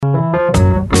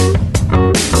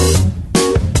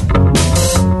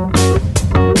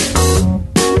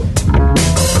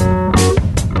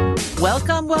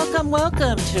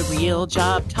Real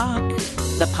Job Talk,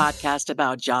 the podcast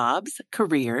about jobs,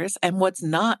 careers, and what's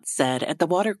not said at the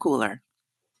water cooler.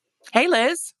 Hey,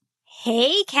 Liz.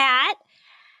 Hey, Kat.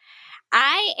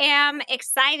 I am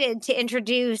excited to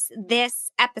introduce this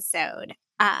episode.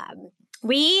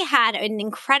 We had an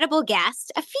incredible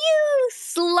guest, a few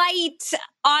slight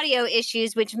audio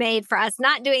issues, which made for us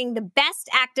not doing the best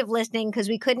active listening because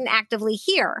we couldn't actively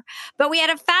hear. But we had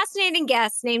a fascinating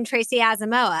guest named Tracy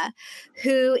Asamoah,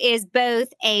 who is both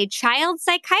a child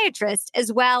psychiatrist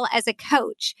as well as a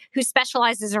coach who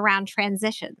specializes around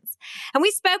transitions. And we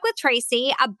spoke with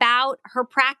Tracy about her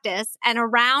practice and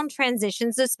around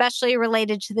transitions, especially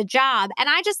related to the job. And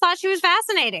I just thought she was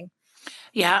fascinating.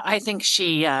 Yeah, I think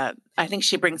she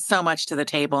brings so much to the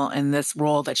table in this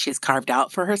role that she's carved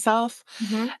out for herself.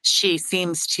 Mm-hmm. She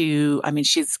seems to,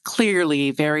 she's clearly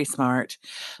very smart,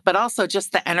 but also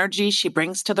just the energy she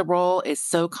brings to the role is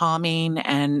so calming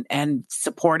and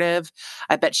supportive.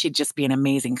 I bet she'd just be an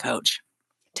amazing coach.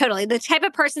 Totally. The type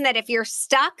of person that if you're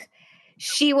stuck,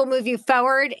 she will move you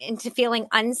forward into feeling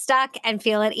unstuck and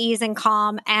feel at ease and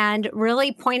calm and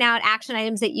really point out action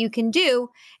items that you can do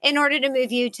in order to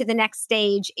move you to the next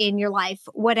stage in your life,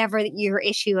 whatever your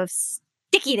issue of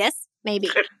stickiness may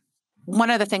be. One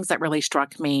of the things that really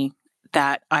struck me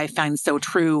that I find so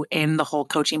true in the whole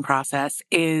coaching process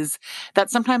is that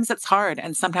sometimes it's hard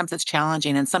and sometimes it's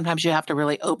challenging and sometimes you have to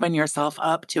really open yourself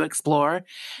up to explore.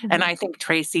 Mm-hmm. And I think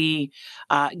Tracy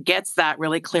gets that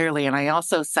really clearly. And I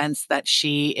also sense that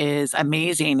she is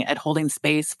amazing at holding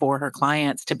space for her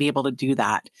clients to be able to do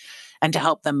that and to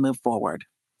help them move forward.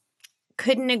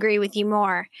 Couldn't agree with you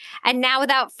more. And now,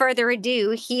 without further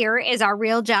ado, here is our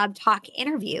Real Job Talk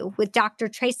interview with Dr.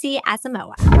 Tracy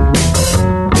Asamoah.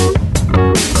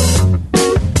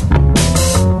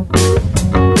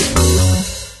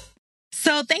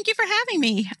 So thank you for having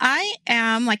me. I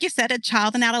am, like you said, a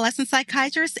child and adolescent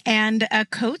psychiatrist and a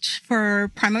coach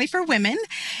primarily for women.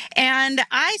 And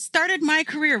I started my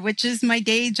career, which is my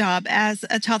day job, as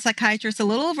a child psychiatrist a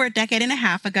little over a decade and a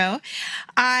half ago.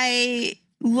 I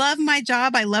love my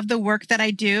job. I love the work that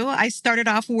I do. I started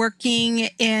off working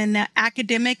in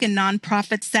academic and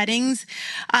nonprofit settings,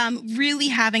 really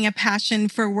having a passion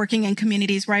for working in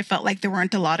communities where I felt like there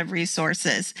weren't a lot of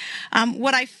resources.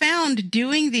 What I found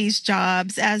doing these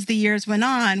jobs as the years went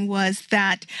on was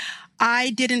that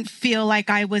I didn't feel like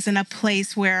I was in a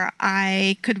place where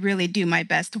I could really do my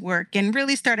best work and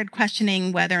really started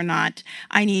questioning whether or not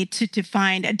I need to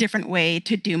find a different way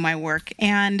to do my work.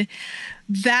 And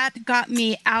that got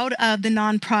me out of the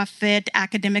nonprofit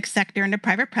academic sector into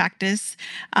private practice.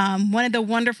 One of the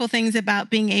wonderful things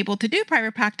about being able to do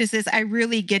private practice is I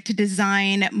really get to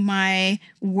design my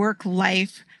work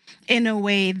life in a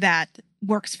way that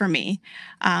works for me.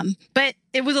 But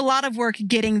it was a lot of work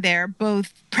getting there,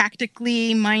 both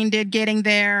practically minded getting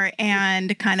there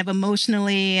and kind of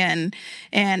emotionally and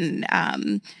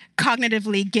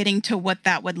cognitively getting to what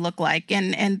that would look like.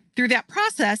 And through that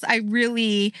process, I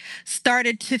really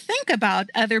started to think about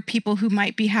other people who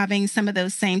might be having some of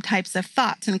those same types of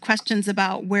thoughts and questions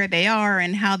about where they are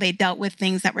and how they dealt with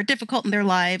things that were difficult in their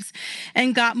lives,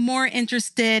 and got more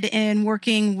interested in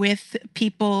working with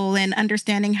people and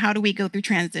understanding how do we go through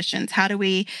transitions? How do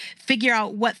we figure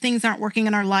out what things aren't working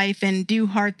in our life and do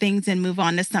hard things and move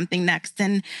on to something next?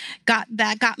 And got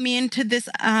me into this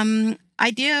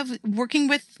idea of working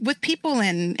with people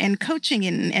and coaching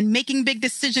and making big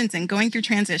decisions and going through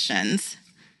transitions.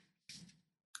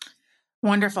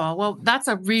 Wonderful. Well, that's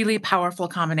a really powerful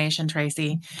combination,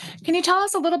 Tracy. Can you tell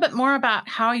us a little bit more about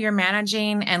how you're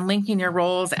managing and linking your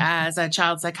roles as a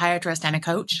child psychiatrist and a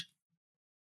coach?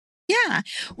 Yeah.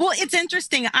 Well, it's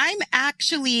interesting. I'm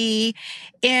actually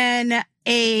in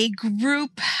a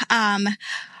group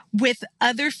with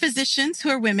other physicians who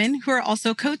are women who are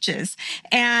also coaches.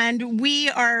 And we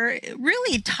are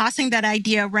really tossing that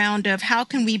idea around of how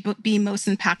can we be most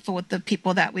impactful with the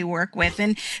people that we work with.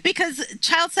 And because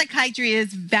child psychiatry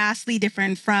is vastly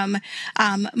different from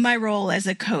my role as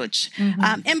a coach.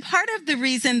 Mm-hmm. And part of the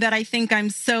reason that I think I'm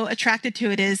so attracted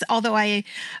to it is, although I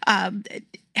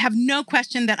have no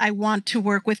question that I want to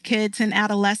work with kids and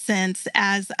adolescents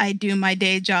as I do my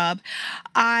day job,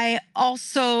 I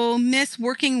also miss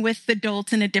working with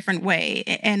adults in a different way.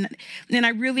 And I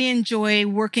really enjoy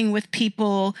working with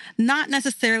people, not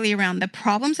necessarily around the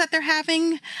problems that they're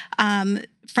having,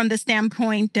 from the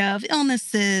standpoint of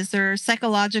illnesses or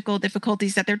psychological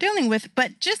difficulties that they're dealing with,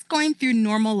 but just going through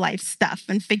normal life stuff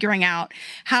and figuring out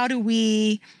how do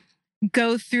we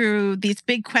go through these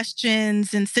big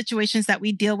questions and situations that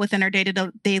we deal with in our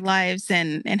day-to-day lives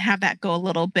and have that go a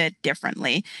little bit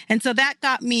differently. And so that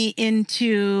got me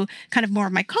into kind of more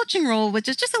of my coaching role, which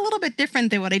is just a little bit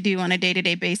different than what I do on a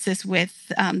day-to-day basis with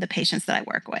the patients that I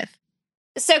work with.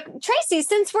 So, Tracy,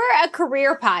 since we're a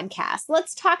career podcast,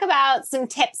 let's talk about some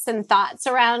tips and thoughts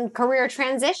around career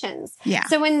transitions. Yeah.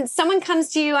 So when someone comes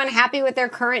to you unhappy with their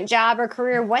current job or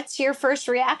career, what's your first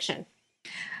reaction?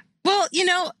 Well,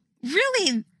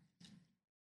 really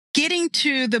getting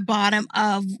to the bottom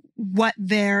of what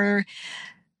their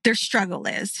struggle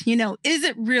is. Is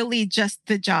it really just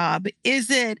the job? Is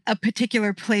it a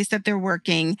particular place that they're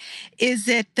working? Is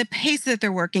it the pace that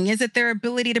they're working? Is it their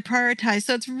ability to prioritize?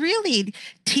 So it's really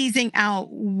teasing out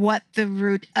what the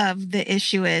root of the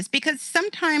issue is, because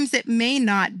sometimes it may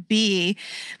not be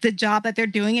the job that they're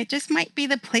doing. It just might be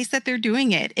the place that they're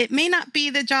doing it. It may not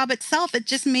be the job itself. It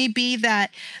just may be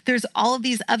that there's all of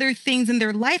these other things in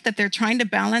their life that they're trying to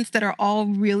balance that are all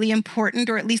really important,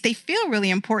 or at least they feel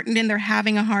really important, and they're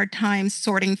having a hard time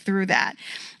sorting through that.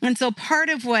 And so part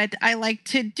of what I like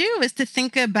to do is to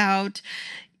think about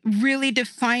really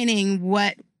defining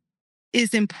what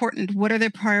is important, what are the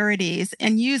priorities,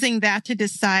 and using that to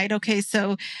decide, okay,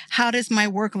 so how does my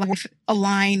work life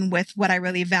align with what I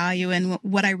really value and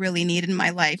what I really need in my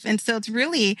life? And so it's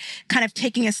really kind of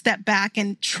taking a step back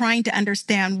and trying to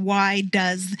understand, why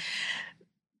does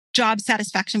job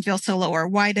satisfaction feel so low? Or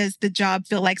why does the job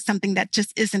feel like something that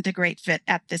just isn't a great fit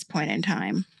at this point in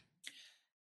time?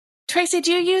 Tracy,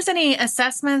 do you use any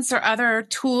assessments or other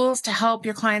tools to help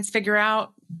your clients figure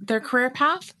out their career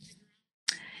path?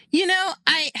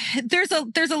 There's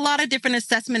a lot of different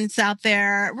assessments out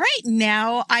there. Right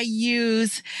now, I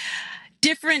use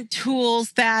different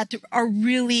tools that are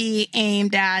really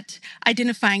aimed at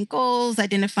identifying goals,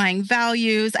 identifying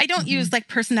values. I don't use like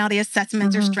personality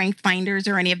assessments or strength finders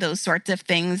or any of those sorts of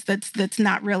things. That's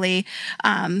not really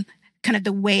kind of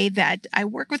the way that I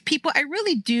work with people. I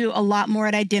really do a lot more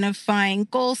at identifying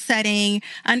goal setting,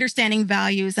 understanding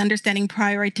values, understanding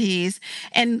priorities,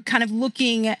 and kind of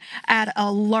looking at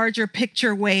a larger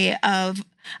picture way of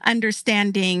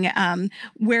understanding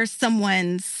where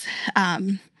someone's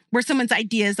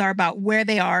ideas are about where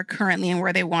they are currently and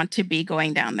where they want to be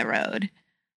going down the road.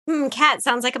 Kat,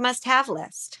 sounds like a must-have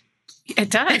list. It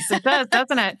does,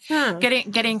 doesn't it?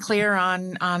 Getting clear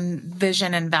on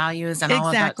vision and values and all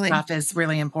of that stuff is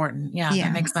really important. Yeah,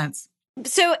 that makes sense.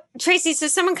 So, Tracy,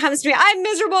 someone comes to me, I'm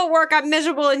miserable at work, I'm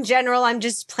miserable in general, I'm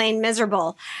just plain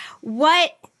miserable.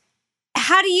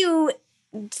 How do you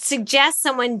suggest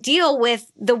someone deal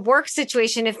with the work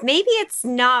situation if maybe it's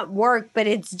not work, but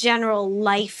it's general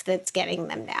life that's getting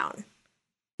them down?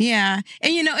 Yeah.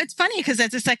 And, it's funny because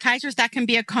as a psychiatrist, that can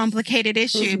be a complicated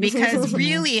issue, because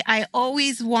really, I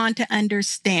always want to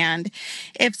understand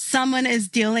if someone is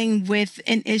dealing with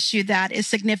an issue that is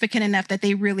significant enough that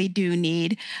they really do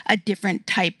need a different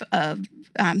type of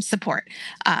support.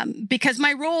 Because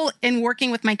my role in working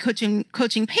with my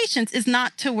coaching patients is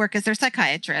not to work as their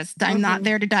psychiatrist. I'm not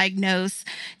there to diagnose,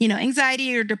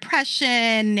 anxiety or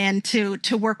depression and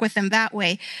to work with them that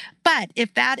way. But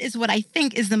if that is what I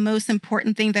think is the most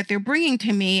important thing that they're bringing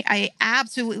to me, I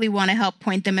absolutely want to help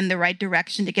point them in the right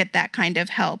direction to get that kind of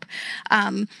help.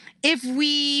 If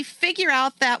we figure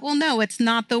out that, well, no, it's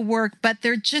not the work, but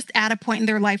they're just at a point in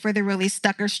their life where they're really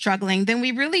stuck or struggling, then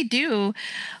we really do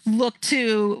look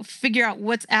to figure out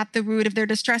what's at the root of their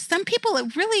distress. Some people,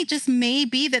 it really just may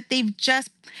be that they've just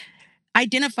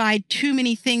identified too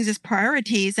many things as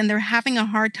priorities, and they're having a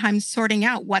hard time sorting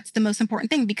out what's the most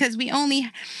important thing, because we only,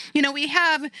 we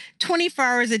have 24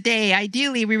 hours a day.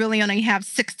 Ideally, we really only have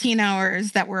 16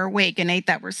 hours that we're awake and 8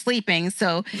 that we're sleeping.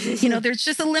 So, there's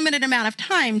just a limited amount of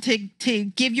time to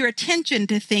give your attention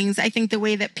to things, I think, the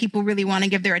way that people really want to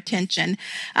give their attention.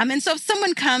 And so if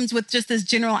someone comes with just this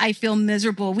general, I feel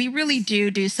miserable, we really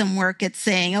do some work at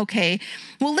saying, okay,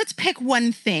 well, let's pick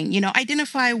one thing,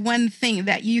 identify one thing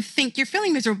that you think you're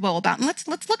feeling miserable about. And let's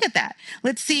look at that.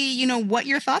 Let's see, what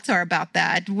your thoughts are about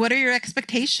that. What are your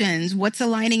expectations? What's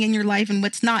aligning in your life and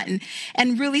what's not?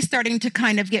 And really starting to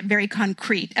kind of get very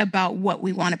concrete about what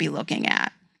we want to be looking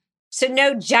at. So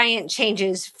no giant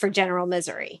changes for general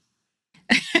misery.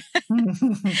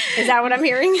 Is that what I'm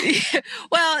hearing?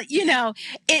 Well,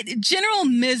 general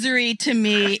misery to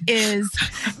me is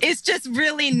just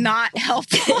really not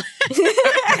helpful.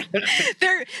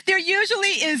 There usually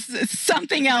is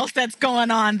something else that's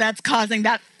going on that's causing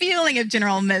that feeling of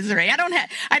general misery. I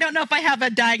don't know if I have a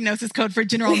diagnosis code for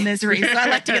general misery, so I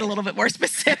like to get a little bit more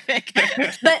specific.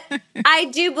 But I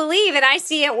do believe, and I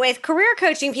see it with career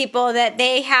coaching people, that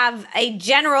they have a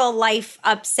general life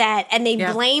upset and they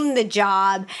blame the job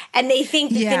job and they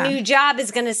think that Yeah. the new job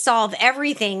is going to solve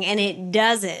everything, and it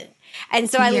doesn't. And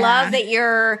so I love that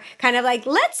you're kind of like,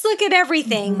 let's look at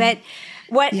everything. But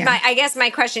I guess my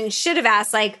question should have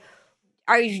asked, like,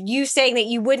 are you saying that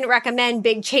you wouldn't recommend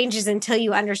big changes until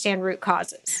you understand root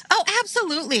causes? Oh,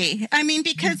 absolutely. I mean,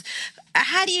 because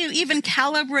how do you even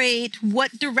calibrate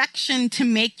what direction to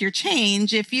make your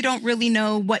change if you don't really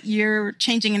know what you're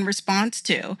changing in response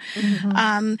to?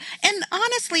 And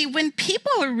honestly, when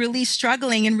people are really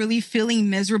struggling and really feeling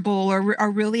miserable or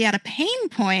are really at a pain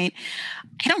point,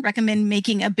 I don't recommend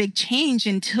making a big change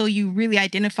until you really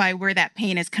identify where that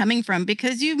pain is coming from,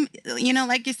 because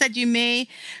like you said, you may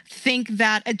think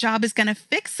that a job is going to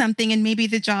fix something and maybe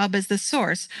the job is the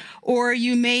source, or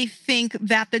you may think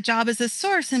that the job is the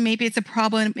source and maybe it's a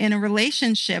problem in a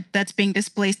relationship that's being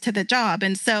displaced to the job.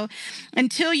 And so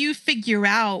until you figure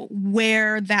out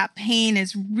where that pain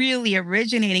is really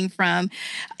originating from,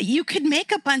 you could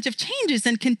make a bunch of changes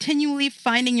and continually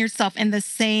finding yourself in the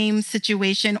same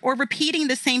situation or repeating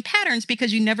the same patterns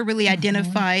because you never really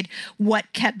identified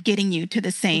what kept getting you to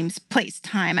the same place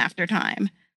time after time.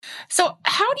 So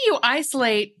how do you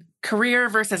isolate career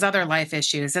versus other life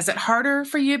issues? Is it harder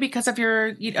for you because of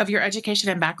your education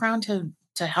and background to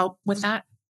help with that?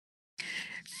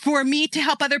 For me to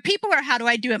help other people, or how do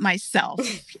I do it myself?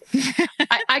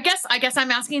 I guess I'm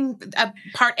asking a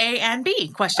part A and B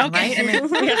question, right? I mean,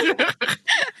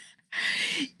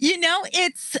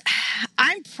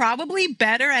 I'm probably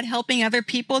better at helping other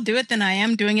people do it than I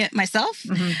am doing it myself.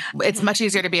 It's much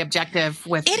easier to be objective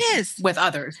with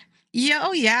others. Yeah,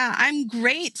 oh yeah. I'm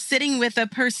great sitting with a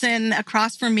person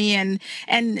across from me and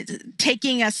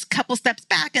taking a couple steps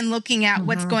back and looking at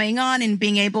what's going on and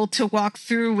being able to walk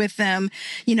through with them,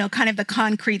 kind of the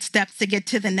concrete steps to get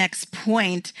to the next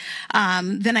point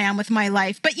than I am with my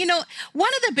life. But, one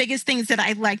of the biggest things that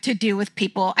I like to do with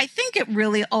people, I think it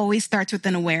really always starts with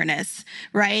an awareness,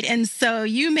 right? And so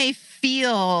you may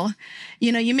feel,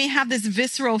 you may have this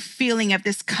visceral feeling of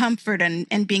discomfort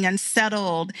and being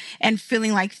unsettled and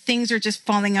feeling like things are just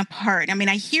falling apart. I mean,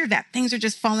 I hear that things are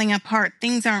just falling apart.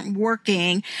 Things aren't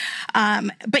working.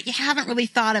 But you haven't really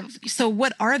thought of, so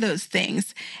what are those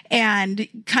things? And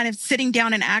kind of sitting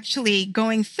down and actually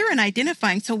going through and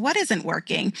identifying, so what isn't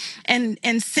working? And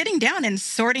sitting down and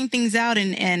sorting things out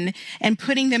and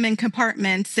putting them in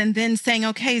compartments and then saying,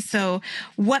 okay, so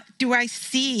what do I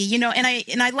see?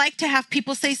 And I like to have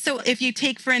people say, so if you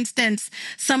take, for instance,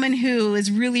 someone who is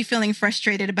really feeling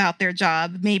frustrated about their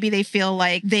job, maybe they feel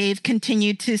like they've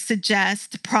continued to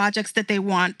suggest projects that they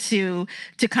want to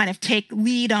kind of take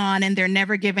lead on, and they're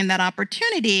never given that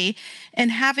opportunity.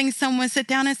 And having someone sit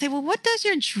down and say, well, what does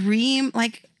your dream,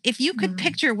 like, if you could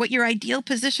picture what your ideal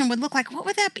position would look like, what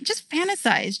would that be? Just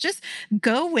fantasize, just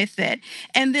go with it.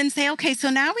 And then say, okay,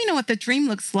 so now we know what the dream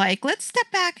looks like. Let's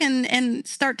step back and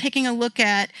start taking a look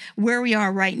at where we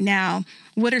are right now.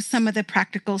 What are some of the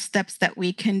practical steps that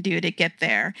we can do to get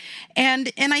there?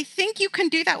 And I think you can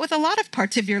do that with a lot of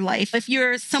parts of your life. If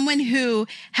you're someone who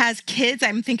has kids,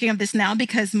 I'm thinking of this now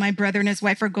because my brother and his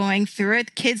wife are going through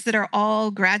it, kids that are all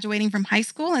graduating from high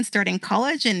school and starting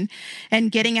college and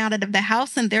getting out of the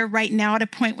house. And they're right now at a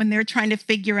point when they're trying to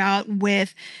figure out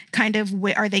with kind of,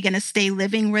 are they going to stay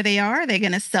living where they are? Are they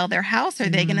going to sell their house? Are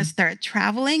they going to start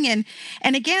traveling? And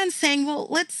again, saying, well,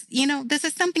 let's, this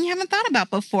is something you haven't thought about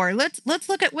before. Let's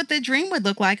look at what the dream would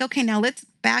look like. Okay, now let's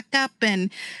back up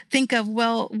and think of,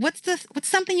 well, what's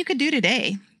something you could do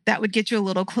today that would get you a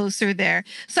little closer there?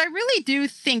 So I really do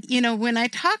think, when I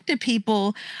talk to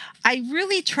people, I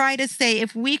really try to say,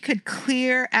 if we could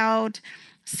clear out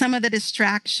some of the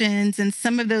distractions and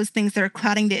some of those things that are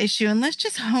clouding the issue, and let's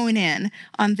just hone in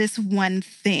on this one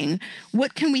thing.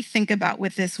 What can we think about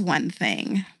with this one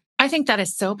thing? I think that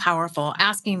is so powerful.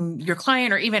 Asking your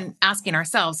client or even asking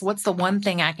ourselves, what's the one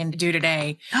thing I can do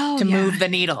today to move the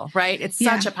needle, right? It's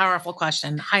such a powerful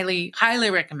question. Highly,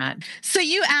 highly recommend. So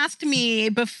you asked me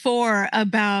before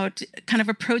about kind of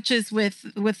approaches with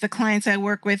the clients I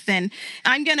work with, and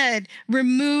I'm going to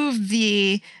remove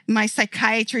my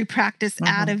psychiatry practice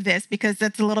out of this because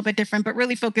that's a little bit different, but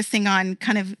really focusing on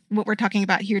kind of what we're talking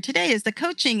about here today is the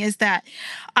coaching, is that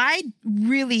I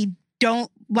really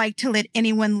don't like to let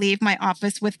anyone leave my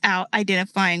office without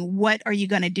identifying what are you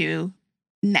going to do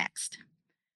next.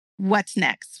 what's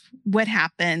next? What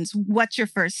happens? What's your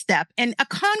first step? And a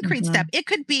concrete step. It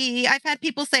could be, I've had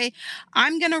people say,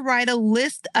 I'm going to write a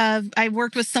list of, I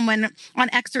worked with someone on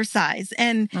exercise,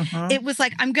 and it was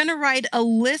like, I'm going to write a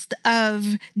list of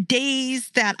days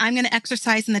that I'm going to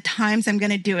exercise and the times I'm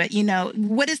going to do it. You know,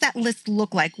 what does that list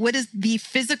look like? What is the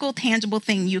physical, tangible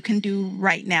thing you can do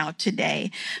right now,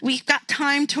 today? We've got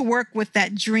time to work with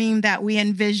that dream that we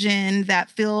envision that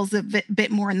feels a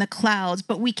bit more in the clouds,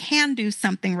 but we can do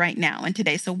something right now and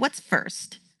today. So what's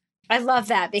first? I love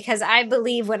that, because I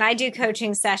believe when I do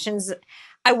coaching sessions,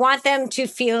 I want them to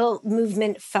feel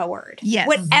movement forward. Yes.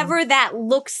 Whatever that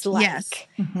looks like.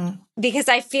 Yes. Because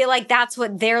I feel like that's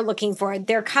what they're looking for.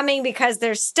 They're coming because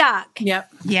they're stuck. Yep.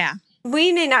 Yeah.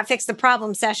 We may not fix the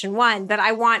problem session 1, but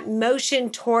I want motion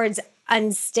towards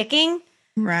unsticking.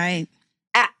 Right.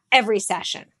 At every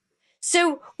session.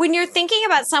 So when you're thinking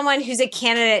about someone who's a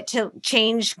candidate to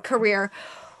change career,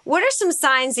 what are some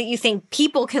signs that you think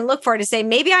people can look for to say,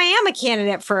 maybe I am a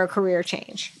candidate for a career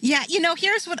change? Yeah. You know,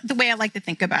 here's what the way I like to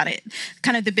think about it.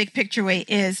 Kind of the big picture way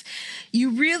is you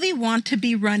really want to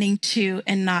be running to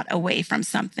and not away from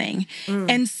something.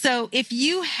 And so if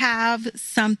you have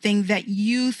something that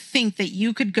you think that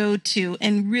you could go to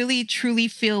and really truly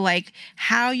feel like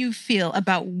how you feel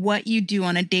about what you do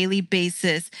on a daily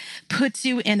basis puts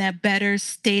you in a better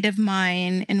state of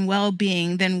mind and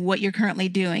well-being than what you're currently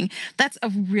doing, that's a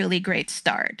really great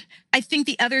start. I think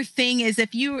the other thing is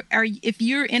if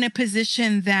you're in a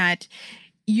position that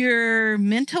your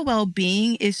mental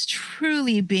well-being is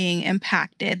truly being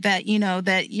impacted, that you know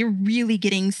that you're really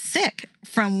getting sick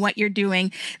from what you're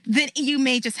doing, then you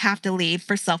may just have to leave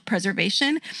for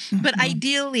self-preservation. But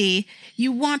ideally,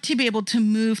 you want to be able to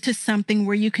move to something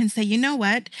where you can say, you know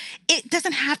what, it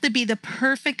doesn't have to be the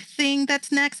perfect thing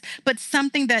that's next, but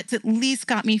something that's at least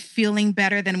got me feeling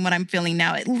better than what I'm feeling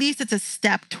now. At least it's a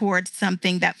step towards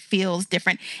something that feels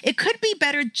different. It could be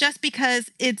better just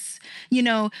because it's, you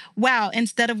know, wow,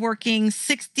 instead of working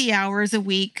 60 hours a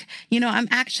week, you know, I'm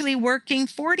actually working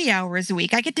 40 hours a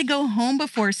week. I get to go home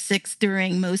before 6 during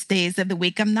most days of the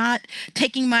week. I'm not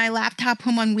taking my laptop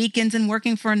home on weekends and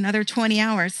working for another 20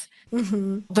 hours.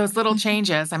 Those little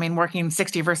changes, I mean, working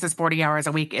 60 versus 40 hours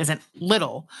a week isn't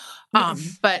little.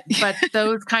 But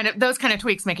those kind of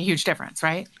tweaks make a huge difference,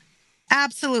 right?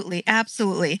 Absolutely.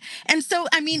 Absolutely. And so,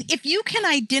 I mean, if you can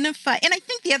identify, and I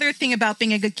think the other thing about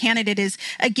being a good candidate is,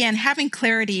 again, having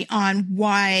clarity on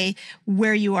why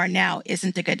where you are now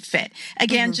isn't a good fit.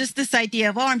 Again, just this idea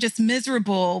of, oh, I'm just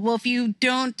miserable. Well, if you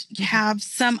don't have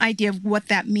some idea of what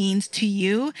that means to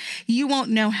you, you won't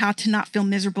know how to not feel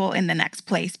miserable in the next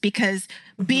place, because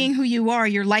being who you are,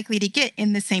 you're likely to get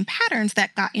in the same patterns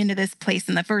that got you into this place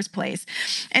in the first place.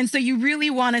 And so you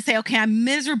really want to say, okay, I'm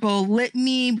miserable. Let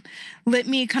me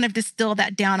kind of distill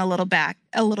that down a little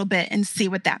bit and see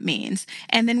what that means.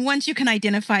 And then once you can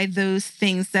identify those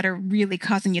things that are really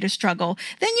causing you to struggle,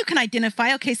 then you can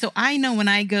identify, okay, so I know when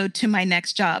I go to my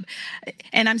next job,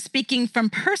 and I'm speaking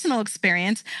from personal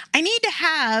experience, I need to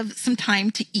have some time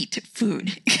to eat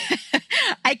food.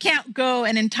 I can't go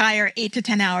an entire 8 to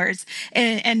 10 hours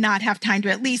and not have time to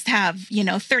at least have,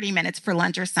 30 minutes for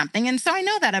lunch or something. And so I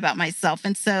know that about myself.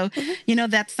 And so,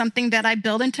 that's something that I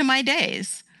build into my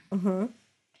days. Well,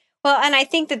 and I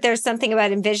think that there's something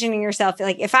about envisioning yourself,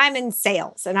 like if I'm in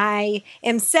sales and I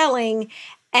am selling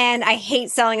and I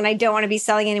hate selling and I don't want to be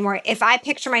selling anymore, if I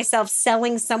picture myself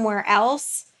selling somewhere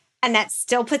else and that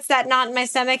still puts that knot in my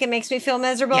stomach and makes me feel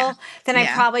miserable, then I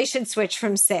probably should switch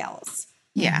from sales.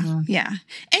 Yeah. Yeah.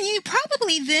 And you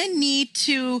probably then need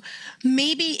to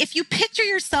maybe, if you picture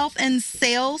yourself in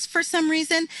sales for some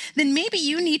reason, then maybe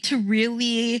you need to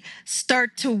really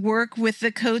start to work with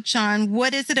the coach on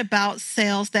what is it about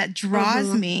sales that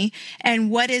draws me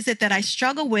and what is it that I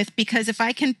struggle with? Because if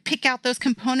I can pick out those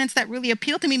components that really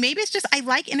appeal to me, maybe it's just I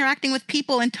like interacting with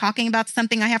people and talking about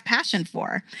something I have passion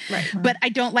for, but I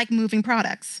don't like moving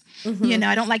products.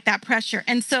 I don't like that pressure.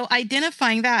 And so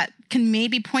identifying that can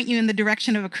maybe point you in the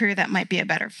direction of a career that might be a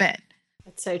better fit.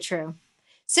 That's so true.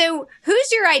 So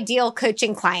who's your ideal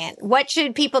coaching client? What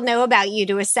should people know about you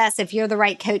to assess if you're the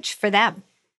right coach for them?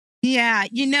 Yeah,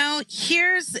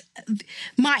 here's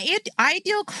my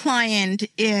ideal client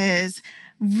is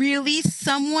really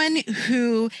someone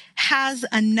who has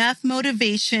enough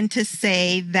motivation to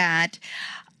say that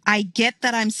I get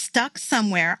that I'm stuck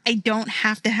somewhere. I don't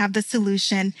have to have the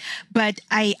solution, but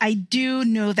I do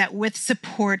know that with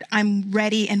support, I'm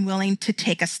ready and willing to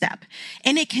take a step.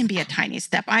 And it can be a tiny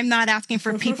step. I'm not asking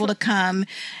for people to come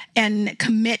and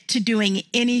commit to doing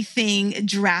anything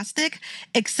drastic,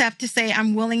 except to say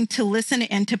I'm willing to listen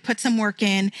and to put some work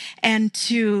in and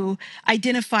to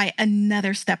identify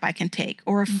another step I can take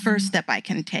or a first step I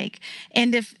can take.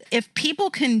 And if people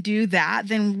can do that,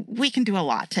 then we can do a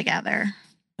lot together.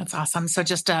 That's awesome. So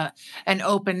just an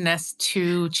openness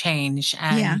to change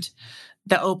and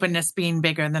the openness being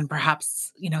bigger than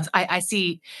perhaps, I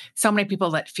see so many people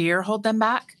let fear hold them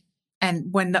back.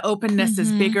 And when the openness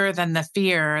is bigger than the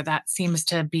fear, that seems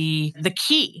to be the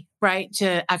key, right?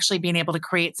 To actually being able to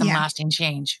create some lasting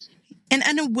change.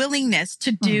 And a willingness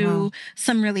to do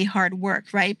some really hard work,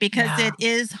 right? Because it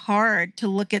is hard to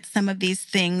look at some of these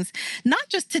things, not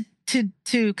just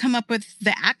to come up with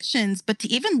the actions, but to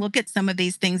even look at some of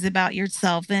these things about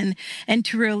yourself and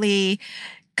to really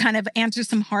kind of answer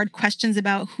some hard questions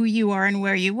about who you are and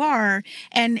where you are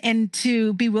and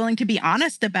to be willing to be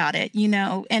honest about it,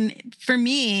 And for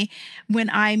me, when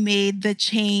I made the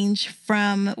change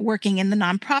from working in the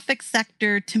nonprofit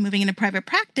sector to moving into private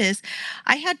practice,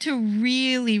 I had to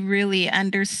really, really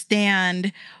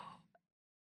understand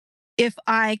if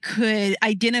I could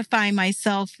identify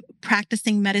myself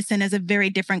practicing medicine as a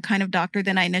very different kind of doctor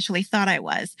than I initially thought I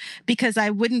was, because I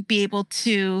wouldn't be able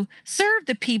to serve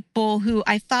the people who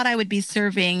I thought I would be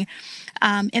serving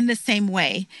in the same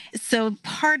way. So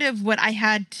part of what I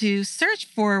had to search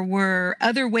for were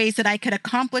other ways that I could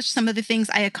accomplish some of the things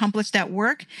I accomplished at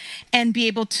work and be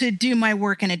able to do my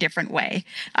work in a different way.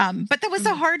 But that was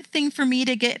a hard thing for me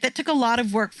to get. That took a lot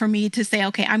of work for me to say,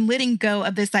 okay, I'm letting go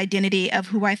of this identity of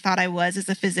who I thought I was as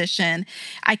a physician.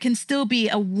 I can still be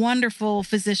a wonderful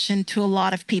physician to a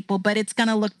lot of people, but it's going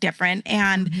to look different.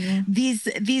 And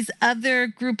these other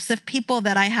groups of people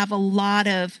that I have a lot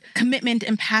of commitment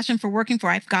and passion for working for,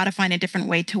 I've got to find a different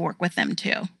way to work with them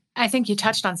too. I think you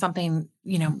touched on something,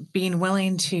 being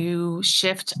willing to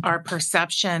shift our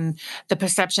perception, the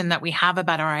perception that we have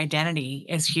about our identity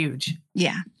is huge.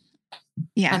 Yeah.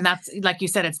 Yeah. And that's, like you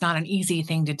said, it's not an easy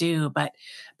thing to do, but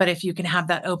if you can have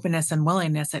that openness and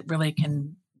willingness, it really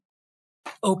can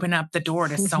open up the door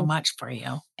to so much for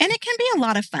you. And it can be a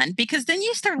lot of fun because then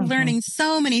you start learning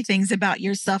so many things about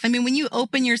yourself. I mean, when you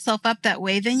open yourself up that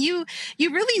way, then you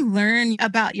really learn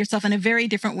about yourself in a very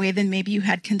different way than maybe you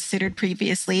had considered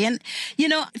previously. And,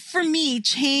 for me,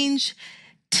 change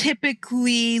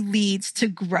typically leads to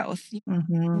growth.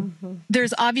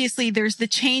 There's the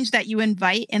change that you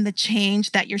invite and the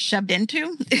change that you're shoved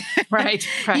into. Right.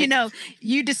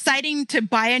 You deciding to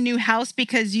buy a new house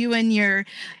because you and your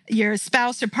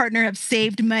spouse or partner have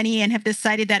saved money and have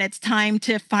decided that it's time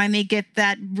to finally get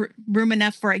that room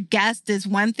enough for a guest is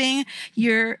one thing.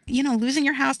 Losing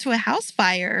your house to a house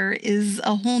fire is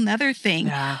a whole nother thing.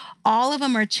 Yeah. All of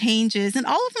them are changes, and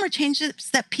all of them are changes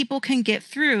that people can get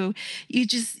through. You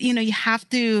just, you have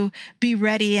to be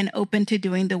ready and open to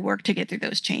doing the work to get through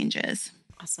those changes.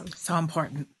 Awesome. So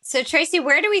important. So Tracy,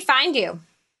 where do we find you?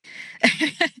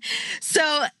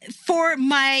 So for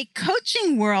my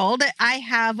coaching world, I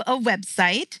have a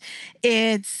website.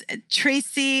 It's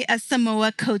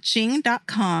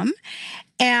tracyasamoacoaching.com.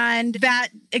 And that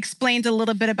explains a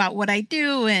little bit about what I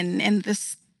do and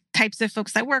this types of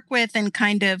folks I work with and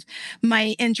kind of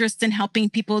my interest in helping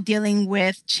people dealing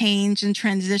with change and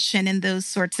transition and those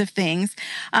sorts of things.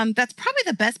 That's probably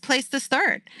the best place to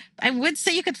start. I would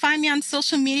say you could find me on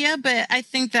social media, but I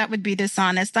think that would be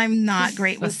dishonest. I'm not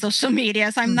great with social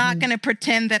media, so I'm not going to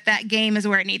pretend that game is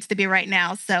where it needs to be right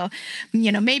now. So,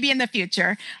 maybe in the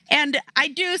future. And I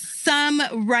do some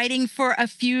writing for a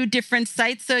few different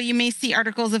sites, so you may see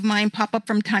articles of mine pop up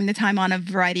from time to time on a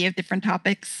variety of different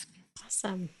topics.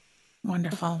 Awesome.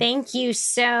 Wonderful. Thank you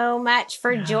so much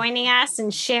for joining us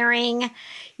and sharing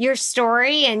your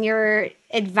story and your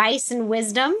advice and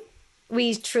wisdom.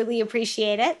 We truly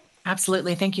appreciate it.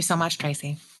 Absolutely. Thank you so much,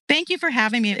 Tracy. Thank you for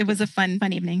having me. It was a fun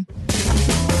evening.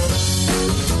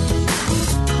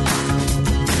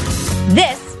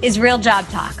 This is Real Job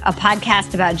Talk, a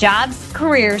podcast about jobs,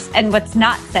 careers, and what's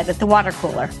not said at the water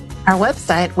cooler. Our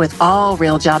website with all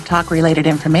Real Job Talk related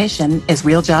information is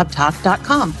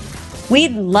realjobtalk.com.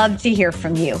 We'd love to hear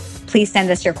from you. Please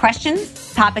send us your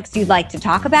questions, topics you'd like to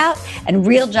talk about, and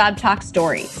Real Job Talk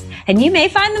stories. And you may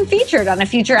find them featured on a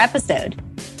future episode.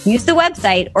 Use the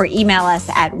website or email us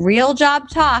at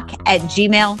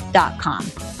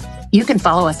realjobtalk@gmail.com. You can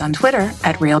follow us on Twitter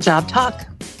at RealJobTalk.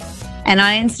 And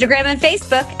on Instagram and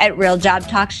Facebook at Real Job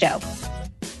Talk Show.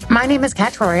 My name is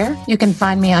Kat Troyer. You can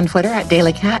find me on Twitter at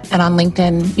DailyCat, and on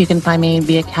LinkedIn, you can find me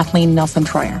via Kathleen Nelson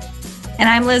Troyer. And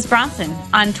I'm Liz Bronson.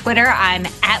 On Twitter, I'm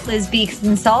at Liz B.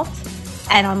 Consult.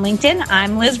 And on LinkedIn,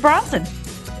 I'm Liz Bronson.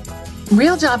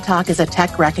 Real Job Talk is a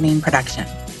Tech Reckoning production.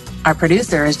 Our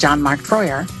producer is John Mark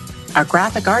Troyer. Our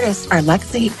graphic artists are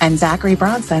Lexi and Zachary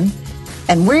Bronson.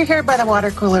 And we're here by the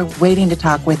water cooler waiting to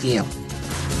talk with you.